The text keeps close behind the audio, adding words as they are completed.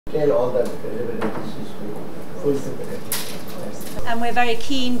tell all the relevant agencies to fulfill the deadline. And we're very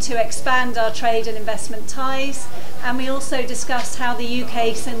keen to expand our trade and investment ties, and we also discussed how the UK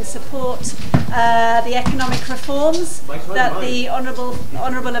can support the economic reforms that the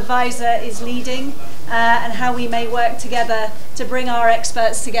Honourable Advisor is leading, and how we may work together to bring our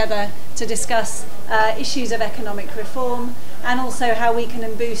experts together to discuss issues of economic reform, and also how we can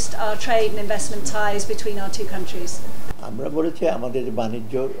boost our trade and investment ties between our two countries. আমরা বলেছি আমাদের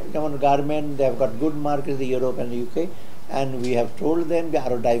বাণিজ্য যেমন garment they have got good markets in Europe and UK, and we have told them যে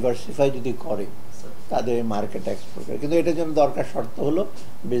আরো diversify যদি করে তাদের মার্কেট এক্সপোর্ট করে, কিন্তু এটার জন্য দরকার শর্ত হলো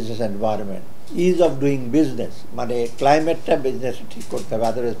business environment, is of doing business, মানে ক্লাইমেটটা বিজনেস ঠিক করতে হবে,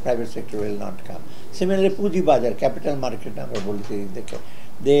 otherwise private sector will not come. Similarly পুঁজি বাজার ক্যাপিটাল মার্কেট আমরা বলছি দেখে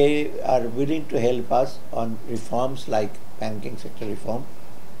they are willing to help us on reforms like banking sector reform,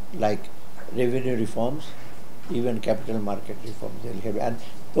 like revenue reforms, even capital market reforms they'll help, and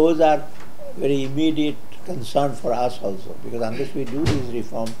those are very immediate concern for us also, because unless we do these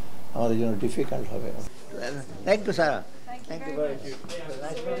reforms আমাদের জন্য difficult হবে। Thank you, Sarah. Thank you very much.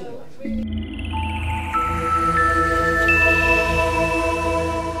 Nice meeting you.